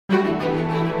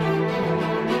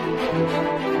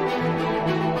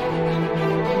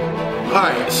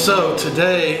Alright, so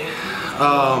today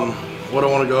what I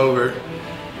want to go over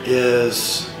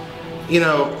is, you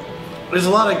know, there's a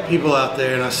lot of people out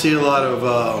there, and I see a lot of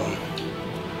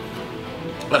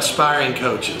aspiring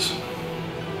coaches,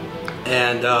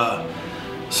 and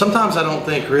sometimes I don't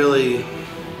think really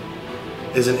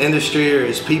as an industry or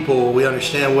as people we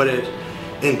understand what it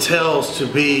entails to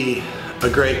be a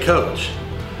great coach.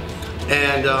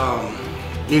 And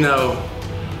you know,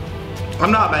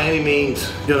 I'm not by any means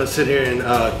gonna sit here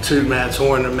and toot Matt's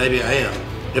horn, or maybe I am.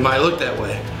 It might look that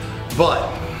way, but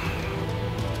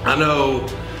I know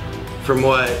from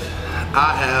what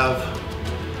I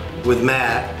have with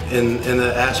Matt in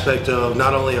the aspect of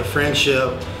not only a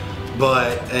friendship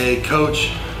but a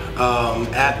coach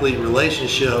athlete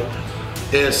relationship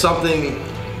is something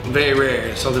very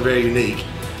rare, something very unique.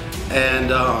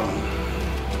 And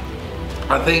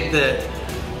I think that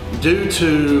due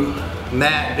to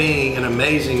Matt being an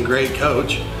amazing, great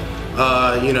coach,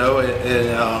 you know,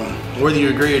 and whether you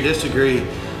agree or disagree,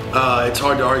 it's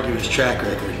hard to argue his track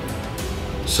record.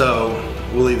 So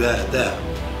we'll leave that at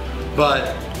that.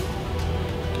 But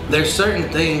there's certain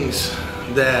things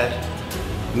that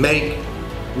make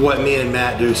what me and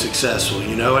Matt do successful,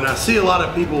 you know, and I see a lot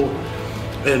of people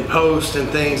in posts and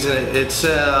things, and it's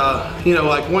you know,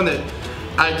 like one that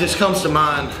just comes to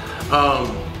mind.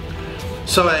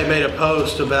 Somebody made a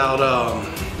post about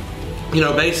you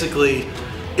know, basically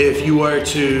if you were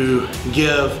to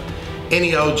give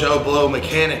any old Joe Blow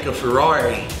mechanic a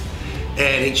Ferrari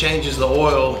and he changes the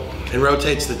oil and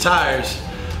rotates the tires,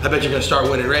 I bet you're gonna start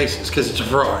winning races because it's a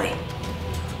Ferrari.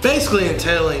 Basically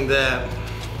entailing that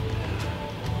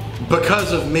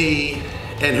because of me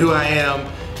and who I am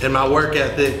and my work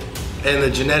ethic and the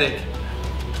genetic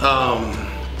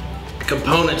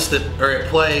components that are at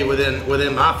play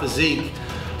within my physique,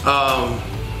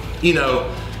 you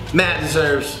know, Matt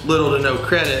deserves little to no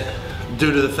credit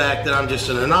due to the fact that I'm just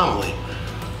an anomaly.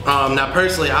 Now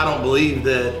personally, I don't believe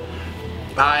that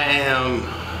I am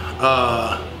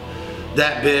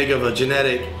that big of a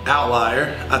genetic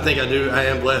outlier. I think I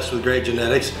am blessed with great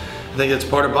genetics. I think that's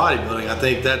part of bodybuilding. I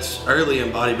think that's early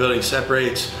in bodybuilding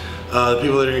separates the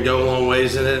people that are gonna go a long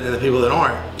ways in it and the people that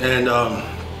aren't. And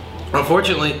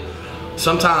unfortunately,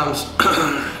 sometimes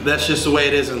that's just the way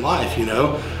it is in life, you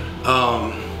know.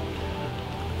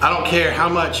 I don't care how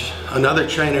much another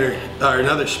trainer or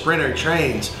another sprinter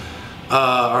trains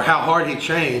or how hard he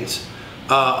trains,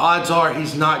 odds are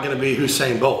he's not gonna be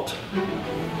Usain Bolt,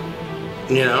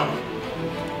 you know.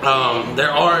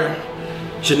 There are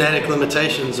genetic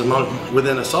limitations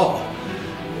within us all.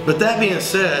 But that being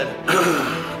said,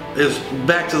 is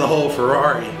back to the whole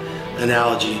Ferrari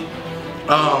analogy.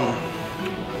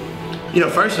 You know,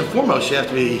 first and foremost, you have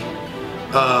to be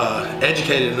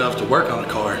educated enough to work on a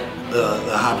car,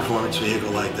 the high performance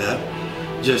vehicle like that.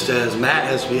 Just as Matt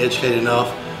has to be educated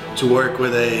enough to work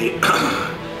with a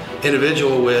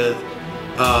individual with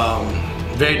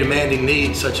very demanding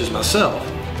needs such as myself.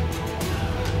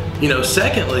 You know,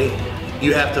 secondly,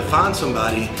 you have to find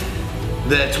somebody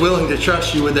that's willing to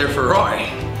trust you with their Ferrari.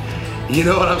 You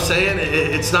know what I'm saying?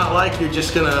 It's not like you're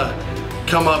just gonna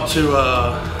come up to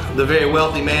the very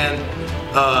wealthy man,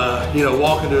 you know,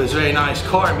 walk into his very nice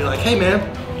car and be like, hey man,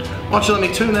 why don't you let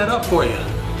me tune that up for you?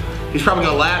 He's probably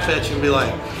gonna laugh at you and be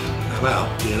like, I'm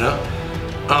out, you know?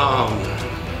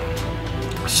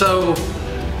 So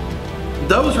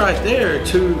those right there are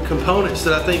two components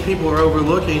that I think people are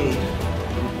overlooking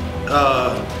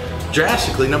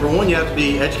drastically. Number one, you have to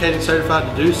be educated and certified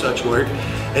to do such work.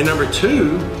 And number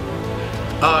two,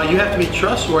 you have to be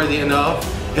trustworthy enough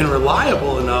and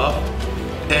reliable enough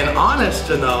and honest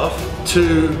enough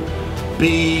to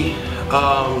be,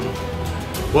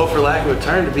 well, for lack of a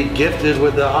term, to be gifted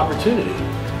with the opportunity.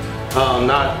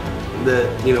 Not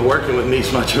that, you know, working with me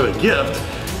is much of a gift.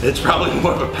 It's probably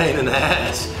more of a pain in the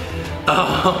ass.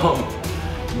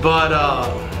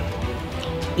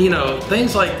 You know,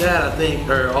 things like that I think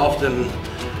are often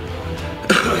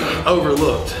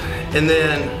overlooked. And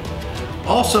then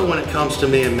also when it comes to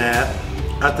me and Matt,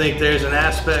 I think there's an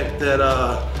aspect that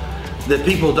that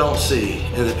people don't see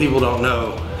and that people don't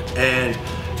know. And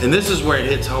this is where it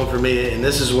hits home for me, and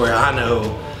this is where I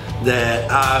know that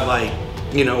I, like,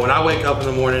 you know, when I wake up in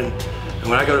the morning and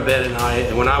when I go to bed at night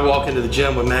and when I walk into the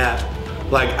gym with Matt,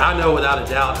 like, I know without a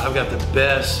doubt I've got the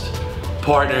best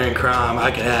partner in crime I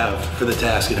could have for the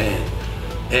task at hand.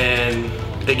 And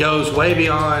it goes way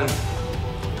beyond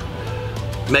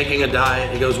making a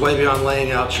diet. It goes way beyond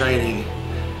laying out training.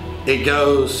 It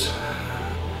goes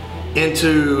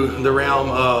into the realm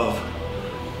of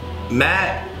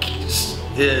Matt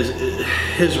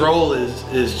his role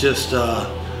is just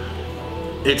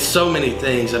it's so many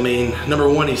things. I mean, number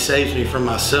one, he saves me from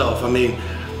myself. I mean,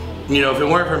 you know, if it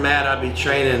weren't for Matt, I'd be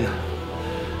training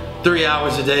 3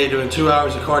 hours a day, doing 2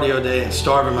 hours of cardio a day, and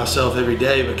starving myself every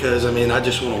day because, I mean, I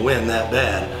just want to win that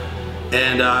bad.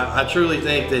 And I truly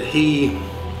think that he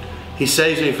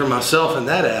saves me from myself in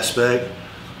that aspect.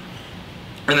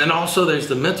 And then also there's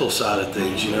the mental side of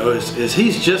things, you know, is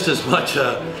he's just as much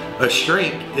a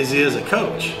strength as he is a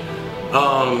coach.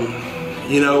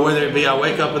 You know, whether it be I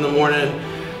wake up in the morning,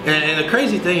 and the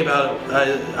crazy thing about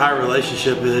our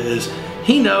relationship is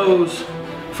he knows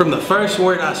from the first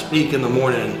word I speak in the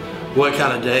morning what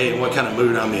kind of day and what kind of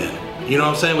mood I'm in. You know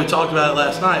what I'm saying? We talked about it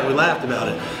last night, we laughed about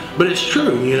it. But it's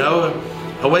true, you know.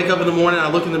 I wake up in the morning, I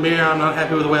look in the mirror, I'm not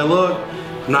happy with the way I look,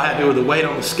 I'm not happy with the weight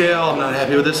on the scale, I'm not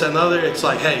happy with this, that, and the other. It's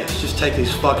like, hey, let's just take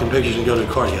these fucking pictures and go to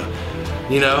cardio.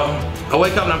 You know? I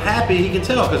wake up and I'm happy, he can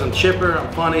tell, because I'm chipper,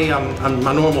 I'm funny, I'm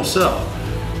my normal self.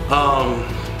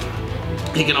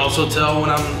 He can also tell when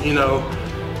I'm, you know,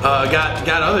 got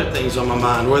other things on my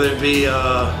mind, whether it be,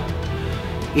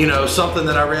 you know, something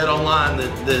that I read online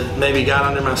that maybe got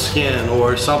under my skin,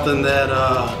 or something that,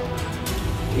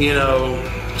 you know,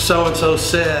 so-and-so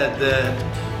said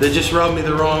that just rubbed me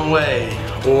the wrong way,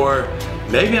 or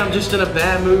maybe I'm just in a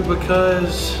bad mood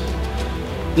because,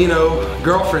 you know,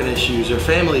 girlfriend issues or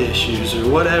family issues or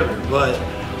whatever. But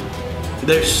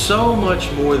there's so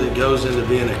much more that goes into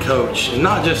being a coach, and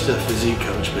not just a physique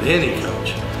coach, but any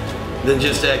coach, than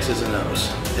just X's and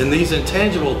O's. And these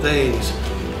intangible things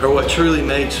are what truly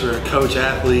makes for a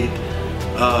coach-athlete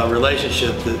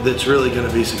relationship that's really going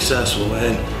to be successful.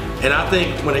 And I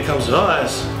think when it comes to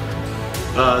us,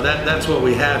 that's what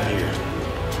we have here.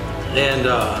 And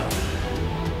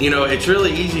you know, it's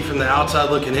really easy from the outside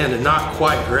looking in to not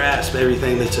quite grasp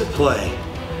everything that's at play,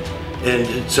 and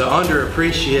to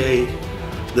underappreciate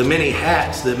the many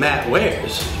hats that Matt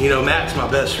wears. You know, Matt's my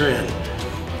best friend.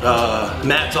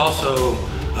 Matt's also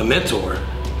a mentor.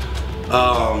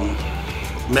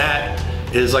 Matt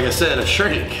is, like I said, a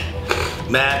shrink.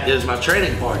 Matt is my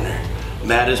training partner.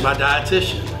 Matt is my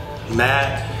dietitian.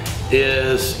 Matt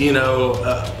is, you know,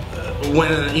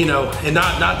 when, you know, and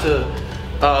not to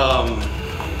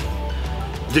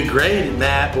degrade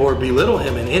Matt or belittle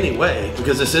him in any way,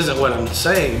 because this isn't what I'm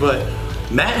saying, but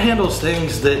Matt handles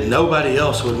things that nobody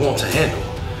else would want to handle.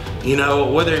 You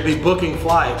know, whether it be booking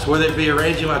flights, whether it be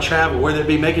arranging my travel, whether it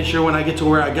be making sure when I get to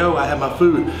where I go, I have my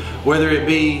food, whether it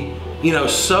be, you know,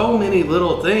 so many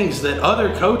little things that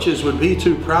other coaches would be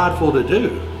too prideful to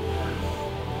do.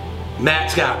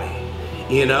 Matt's got me,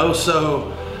 you know.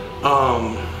 So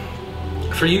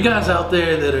for you guys out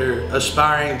there that are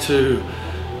aspiring to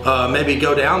maybe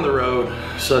go down the road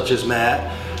such as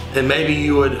Matt, and maybe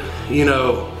you would, you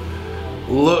know,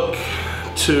 look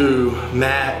to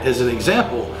Matt as an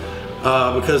example,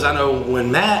 because I know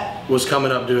when Matt was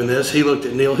coming up doing this, he looked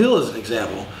at Neil Hill as an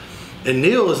example. And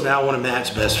Neil is now one of Matt's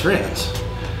best friends.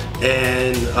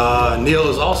 And Neil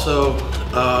is also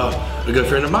a good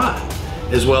friend of mine,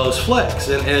 as well as Flex.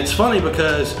 And it's funny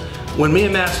because when me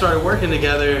and Matt started working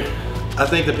together, I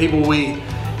think the people we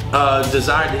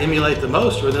desired to emulate the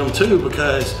most were them too,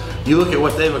 because you look at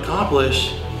what they've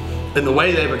accomplished, and the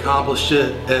way they've accomplished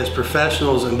it as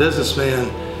professionals and businessmen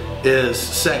is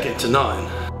second to none.